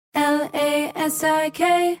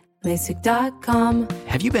LASIK, LASIK.com.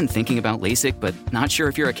 Have you been thinking about LASIK but not sure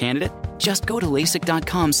if you're a candidate? Just go to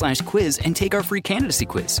LASIK.com/quiz and take our free candidacy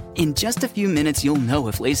quiz. In just a few minutes, you'll know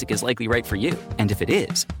if LASIK is likely right for you. And if it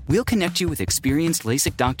is, we'll connect you with experienced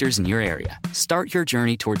LASIK doctors in your area. Start your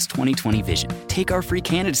journey towards 20/20 vision. Take our free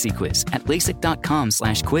candidacy quiz at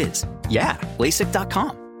LASIK.com/quiz. Yeah,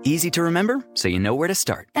 LASIK.com. Easy to remember, so you know where to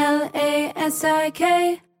start.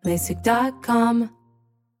 LASIK, LASIK.com.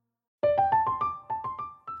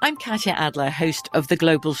 I'm Katya Adler, host of The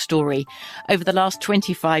Global Story. Over the last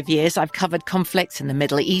 25 years, I've covered conflicts in the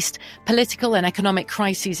Middle East, political and economic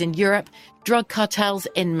crises in Europe, drug cartels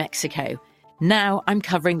in Mexico. Now I'm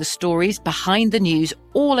covering the stories behind the news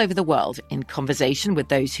all over the world in conversation with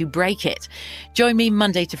those who break it. Join me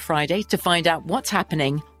Monday to Friday to find out what's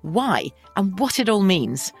happening, why, and what it all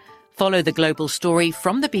means. Follow The Global Story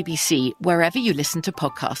from the BBC wherever you listen to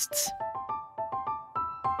podcasts.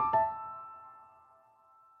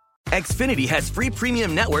 Xfinity has free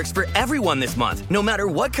premium networks for everyone this month, no matter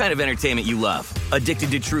what kind of entertainment you love.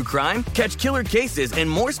 Addicted to true crime? Catch killer cases and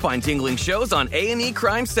more spine-tingling shows on A&E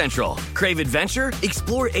Crime Central. Crave adventure?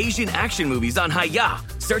 Explore Asian action movies on Hayya.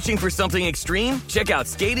 Searching for something extreme? Check out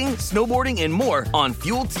skating, snowboarding, and more on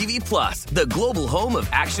Fuel TV Plus, the global home of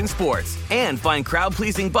action sports. And find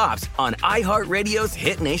crowd-pleasing bops on iHeartRadio's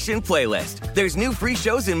Hit Nation playlist. There's new free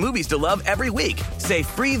shows and movies to love every week. Say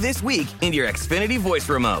free this week in your Xfinity voice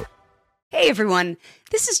remote. Hey everyone,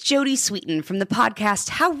 this is Jodie Sweetin from the podcast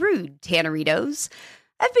How Rude, Tanneritos.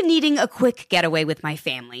 I've been needing a quick getaway with my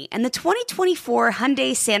family, and the 2024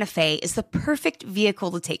 Hyundai Santa Fe is the perfect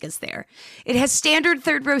vehicle to take us there. It has standard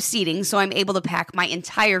third-row seating, so I'm able to pack my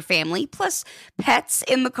entire family, plus pets,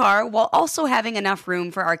 in the car, while also having enough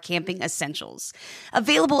room for our camping essentials.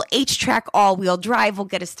 Available H-Track all-wheel drive will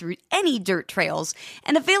get us through any dirt trails,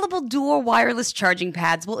 and available dual wireless charging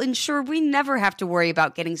pads will ensure we never have to worry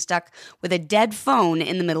about getting stuck with a dead phone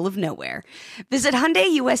in the middle of nowhere. Visit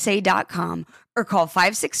HyundaiUSA.com or call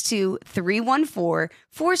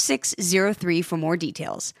 562-314-4603 for more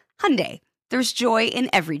details. Hyundai, there's joy in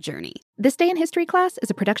every journey. This Day in History class is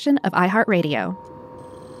a production of iHeartRadio.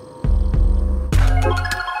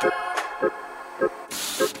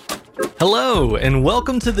 Hello, and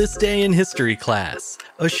welcome to This Day in History class,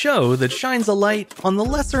 a show that shines a light on the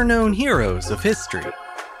lesser-known heroes of history.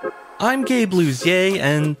 I'm Gabe Luzier,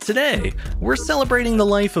 and today we're celebrating the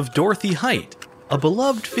life of Dorothy Height, a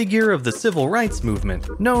beloved figure of the civil rights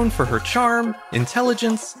movement known for her charm,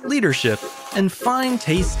 intelligence, leadership, and fine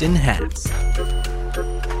taste in hats.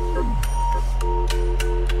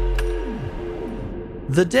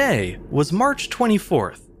 The day was March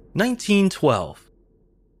 24th, 1912.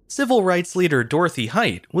 Civil rights leader Dorothy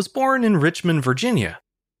Height was born in Richmond, Virginia.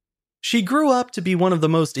 She grew up to be one of the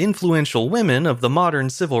most influential women of the modern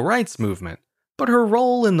civil rights movement, but her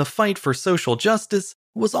role in the fight for social justice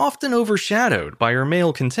was often overshadowed by her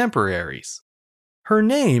male contemporaries. Her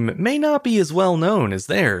name may not be as well known as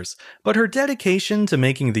theirs, but her dedication to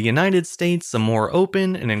making the United States a more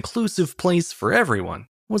open and inclusive place for everyone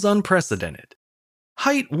was unprecedented.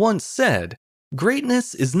 Height once said,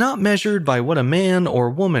 "Greatness is not measured by what a man or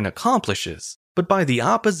woman accomplishes, but by the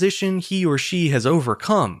opposition he or she has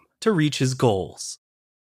overcome to reach his goals."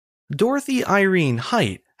 Dorothy Irene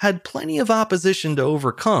Height had plenty of opposition to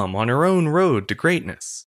overcome on her own road to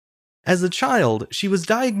greatness. As a child, she was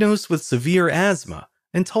diagnosed with severe asthma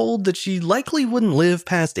and told that she likely wouldn't live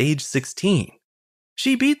past age 16.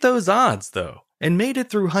 She beat those odds, though, and made it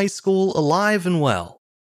through high school alive and well.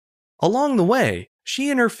 Along the way, she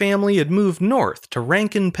and her family had moved north to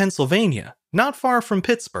Rankin, Pennsylvania, not far from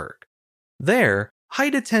Pittsburgh. There,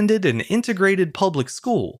 Height attended an integrated public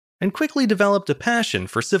school and quickly developed a passion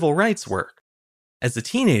for civil rights work. As a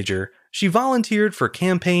teenager, she volunteered for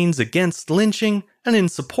campaigns against lynching and in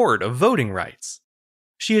support of voting rights.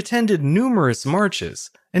 She attended numerous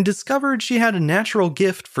marches and discovered she had a natural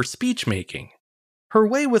gift for speech-making. Her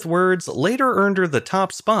way with words later earned her the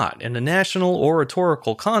top spot in a national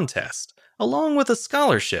oratorical contest, along with a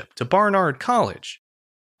scholarship to Barnard College.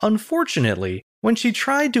 Unfortunately, when she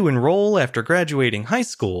tried to enroll after graduating high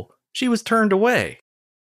school, she was turned away.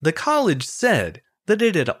 The college said that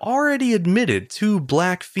it had already admitted 2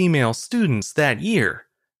 black female students that year,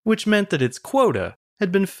 which meant that its quota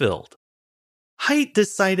had been filled. Height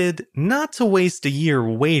decided not to waste a year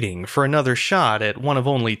waiting for another shot at one of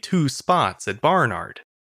only 2 spots at Barnard.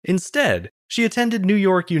 Instead, she attended New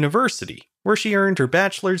York University, where she earned her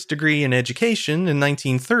bachelor's degree in education in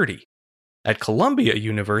 1930. At Columbia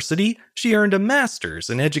University, she earned a master's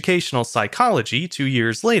in educational psychology 2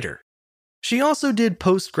 years later. She also did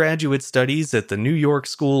postgraduate studies at the New York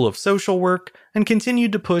School of Social Work and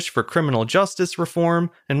continued to push for criminal justice reform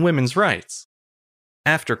and women's rights.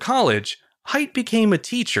 After college, Haidt became a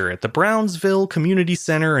teacher at the Brownsville Community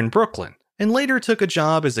Center in Brooklyn and later took a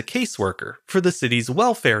job as a caseworker for the city's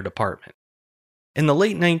welfare department. In the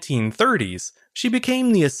late 1930s, she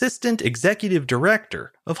became the assistant executive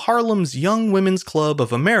director of Harlem's Young Women's Club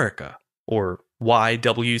of America, or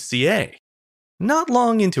YWCA. Not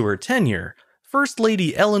long into her tenure, First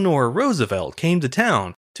Lady Eleanor Roosevelt came to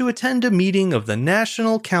town to attend a meeting of the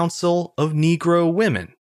National Council of Negro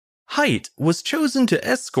Women. Haidt was chosen to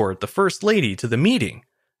escort the First Lady to the meeting,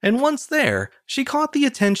 and once there, she caught the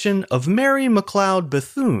attention of Mary McLeod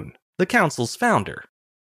Bethune, the council's founder.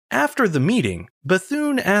 After the meeting,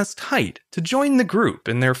 Bethune asked Haidt to join the group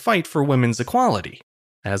in their fight for women's equality.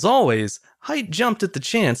 As always, Haidt jumped at the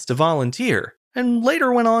chance to volunteer, and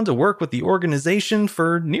later went on to work with the organization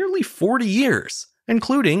for nearly 40 years,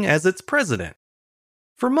 including as its president.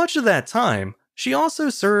 For much of that time, she also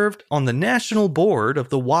served on the national board of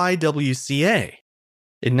the YWCA.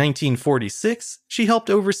 In 1946, she helped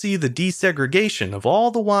oversee the desegregation of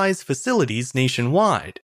all the Y's facilities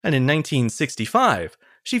nationwide, and in 1965,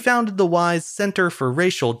 she founded the Y's Center for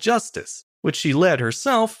Racial Justice, which she led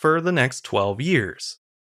herself for the next 12 years.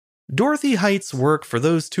 Dorothy Haidt's work for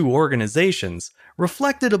those two organizations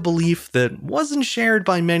reflected a belief that wasn't shared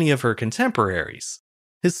by many of her contemporaries.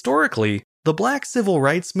 Historically, the Black Civil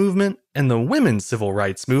Rights Movement and the Women's Civil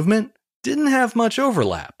Rights Movement didn't have much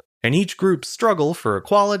overlap, and each group's struggle for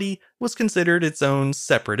equality was considered its own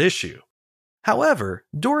separate issue. However,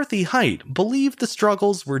 Dorothy Haidt believed the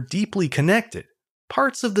struggles were deeply connected,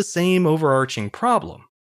 parts of the same overarching problem.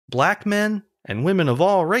 Black men and women of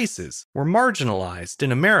all races were marginalized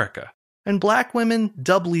in America, and black women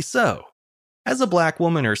doubly so. As a black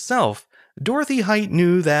woman herself, Dorothy Haidt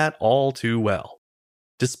knew that all too well.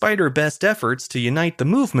 Despite her best efforts to unite the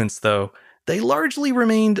movements, though, they largely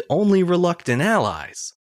remained only reluctant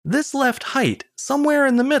allies. This left Haidt somewhere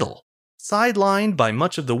in the middle, sidelined by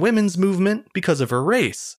much of the women's movement because of her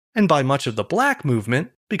race, and by much of the black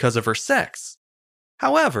movement because of her sex.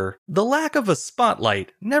 However, the lack of a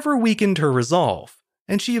spotlight never weakened her resolve,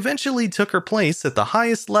 and she eventually took her place at the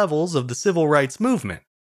highest levels of the civil rights movement,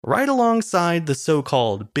 right alongside the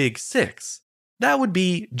so-called Big Six. That would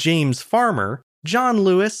be James Farmer, John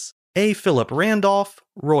Lewis, A. Philip Randolph,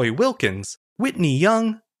 Roy Wilkins, Whitney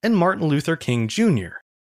Young, and Martin Luther King Jr.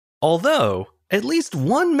 Although, at least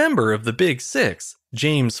one member of the Big Six,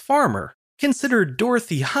 James Farmer, considered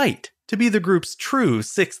Dorothy Haidt to be the group's true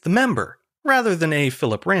sixth member, rather than A.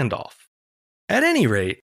 Philip Randolph. At any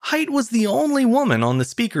rate, Haidt was the only woman on the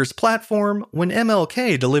speaker's platform when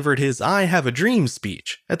MLK delivered his I Have a Dream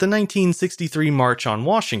speech at the 1963 March on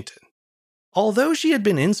Washington. Although she had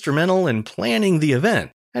been instrumental in planning the event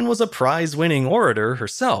and was a prize-winning orator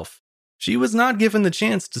herself, she was not given the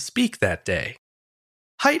chance to speak that day.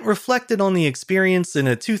 Haidt reflected on the experience in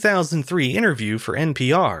a 2003 interview for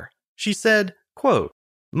NPR. She said, quote,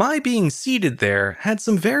 "My being seated there had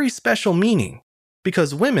some very special meaning,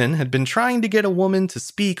 because women had been trying to get a woman to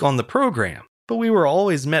speak on the program, but we were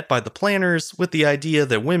always met by the planners with the idea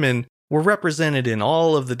that women were represented in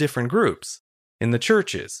all of the different groups, in the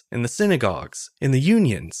churches, in the synagogues, in the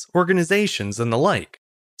unions, organizations, and the like.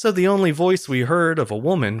 So the only voice we heard of a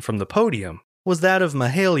woman from the podium was that of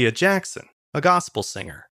Mahalia Jackson, a gospel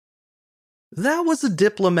singer." That was a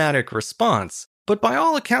diplomatic response, but by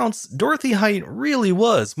all accounts, Dorothy Haidt really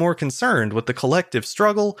was more concerned with the collective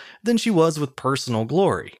struggle than she was with personal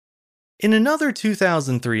glory. In another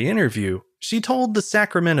 2003 interview, she told the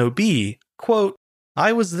Sacramento Bee, quote,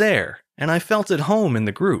 "I was there, and I felt at home in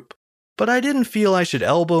the group, but I didn't feel I should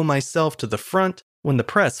elbow myself to the front when the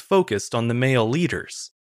press focused on the male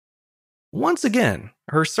leaders." Once again,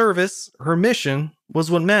 her service, her mission, was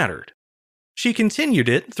what mattered. She continued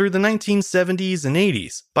it through the 1970s and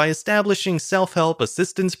 80s by establishing self-help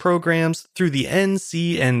assistance programs through the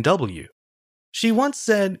NCNW. She once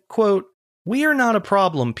said, quote, "We are not a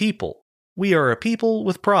problem people. We are a people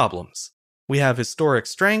with problems. We have historic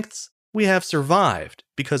strengths. We have survived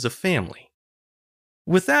because of family."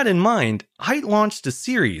 With that in mind, Haidt launched a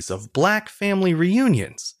series of Black family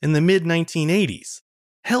reunions in the mid-1980s.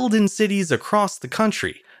 Held in cities across the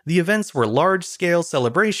country, the events were large-scale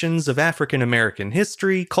celebrations of African American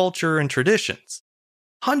history, culture, and traditions.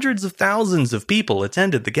 Hundreds of thousands of people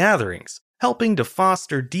attended the gatherings, helping to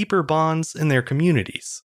foster deeper bonds in their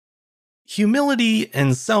communities. Humility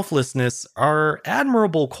and selflessness are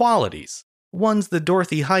admirable qualities, ones that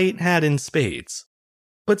Dorothy Haidt had in spades.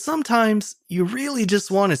 But sometimes, you really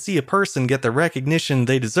just want to see a person get the recognition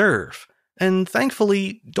they deserve, and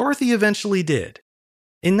thankfully, Dorothy eventually did.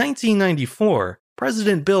 In 1994,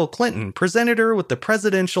 President Bill Clinton presented her with the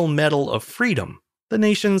Presidential Medal of Freedom, the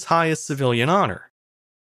nation's highest civilian honor.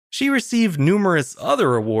 She received numerous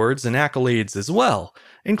other awards and accolades as well,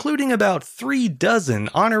 including about 36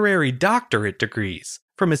 honorary doctorate degrees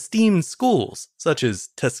from esteemed schools such as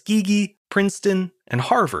Tuskegee, Princeton, and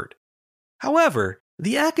Harvard. However,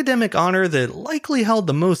 the academic honor that likely held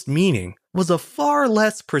the most meaning was a far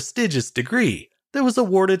less prestigious degree that was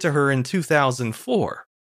awarded to her in 2004.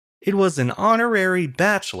 It was an honorary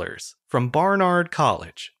bachelor's from Barnard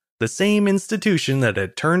College, the same institution that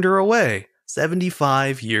had turned her away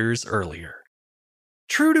 75 years earlier.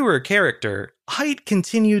 True to her character, Haidt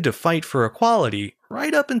continued to fight for equality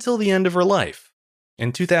right up until the end of her life.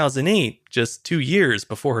 In 2008, just 2 years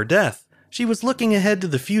before her death, she was looking ahead to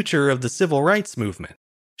the future of the civil rights movement.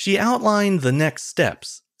 She outlined the next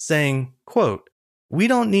steps, saying, quote, "We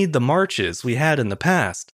don't need the marches we had in the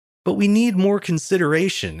past, but we need more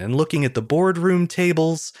consideration in looking at the boardroom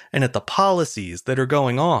tables and at the policies that are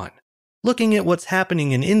going on, looking at what's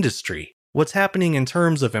happening in industry, what's happening in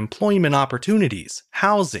terms of employment opportunities,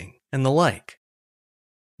 housing, and the like."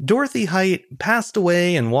 Dorothy Haidt passed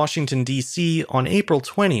away in Washington, D.C. on April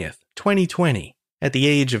 20th, 2020, at the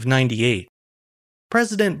age of 98.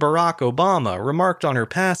 President Barack Obama remarked on her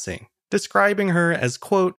passing, describing her as,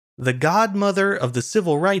 quote, "the godmother of the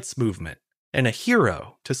civil rights movement and a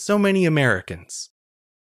hero to so many Americans."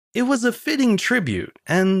 It was a fitting tribute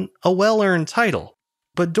and a well-earned title,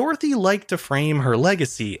 but Dorothy liked to frame her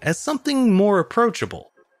legacy as something more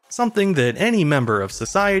approachable, something that any member of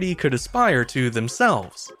society could aspire to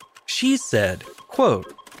themselves. She said,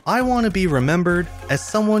 quote, "I want to be remembered as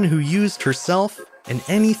someone who used herself and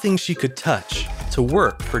anything she could touch to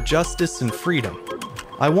work for justice and freedom.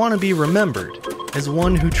 I want to be remembered as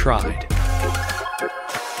one who tried."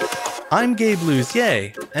 I'm Gabe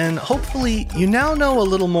Luzier, and hopefully you now know a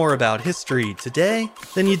little more about history today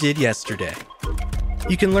than you did yesterday.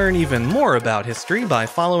 You can learn even more about history by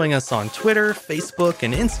following us on Twitter, Facebook,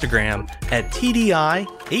 and Instagram at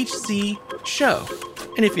TDIHC Show.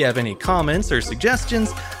 And if you have any comments or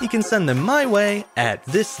suggestions, you can send them my way at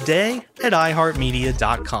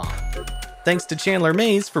thisday@iheartmedia.com. Thanks to Chandler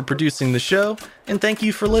Mays for producing the show, and thank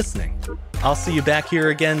you for listening. I'll see you back here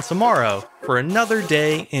again tomorrow for another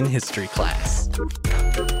day in history class.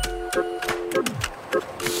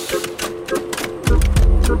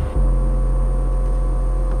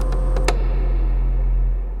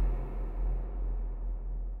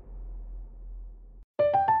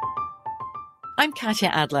 I'm Katya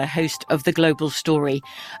Adler, host of The Global Story.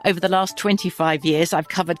 Over the last 25 years, I've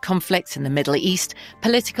covered conflicts in the Middle East,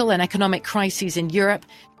 political and economic crises in Europe,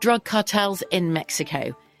 drug cartels in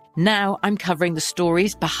Mexico. Now I'm covering the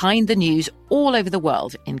stories behind the news all over the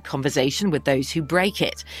world in conversation with those who break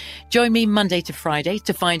it. Join me Monday to Friday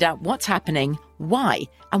to find out what's happening, why,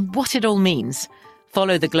 and what it all means.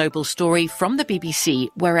 Follow The Global Story from the BBC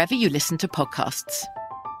wherever you listen to podcasts.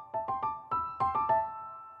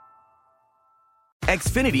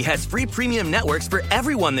 Xfinity has free premium networks for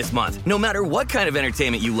everyone this month, no matter what kind of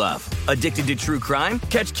entertainment you love. Addicted to true crime?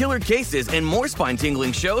 Catch killer cases and more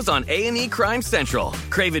spine-tingling shows on A&E Crime Central.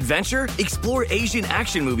 Crave adventure? Explore Asian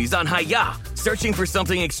action movies on Hi-YAH. Searching for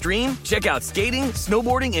something extreme? Check out skating,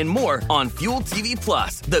 snowboarding, and more on Fuel TV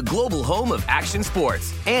Plus, the global home of action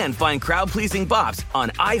sports. And find crowd-pleasing bops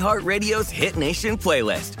on iHeartRadio's Hit Nation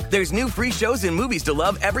playlist. There's new free shows and movies to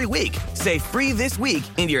love every week. Say free this week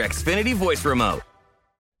in your Xfinity voice remote.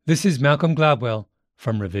 This is Malcolm Gladwell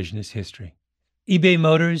from Revisionist History. eBay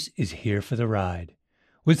Motors is here for the ride.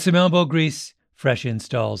 With some elbow grease, fresh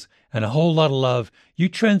installs, and a whole lot of love, you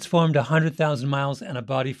transformed 100,000 miles and a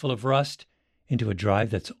body full of rust into a drive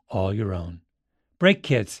that's all your own. Brake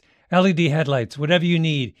kits, LED headlights, whatever you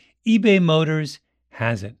need, eBay Motors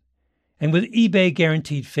has it. And with eBay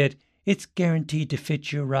Guaranteed Fit, it's guaranteed to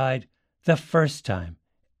fit your ride the first time,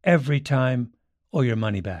 every time, or your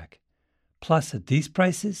money back. Plus, at these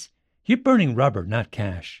prices, you're burning rubber, not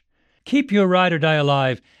cash. Keep your ride or die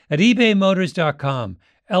alive at ebaymotors.com.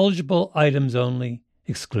 Eligible items only.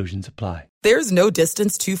 Exclusions apply. There's no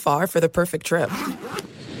distance too far for the perfect trip.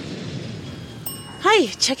 Hi,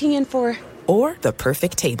 checking in for... Or the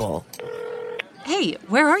perfect table. Hey,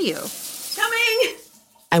 where are you? Coming!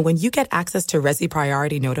 And when you get access to Resi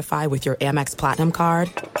Priority Notify with your Amex Platinum card...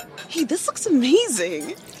 Hey, this looks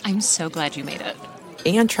amazing. I'm so glad you made it.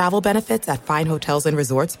 And travel benefits at fine hotels and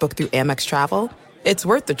resorts booked through Amex Travel, it's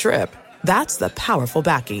worth the trip. That's the powerful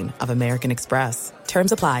backing of American Express.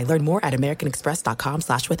 Terms apply. Learn more at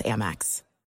americanexpress.com/withAmex.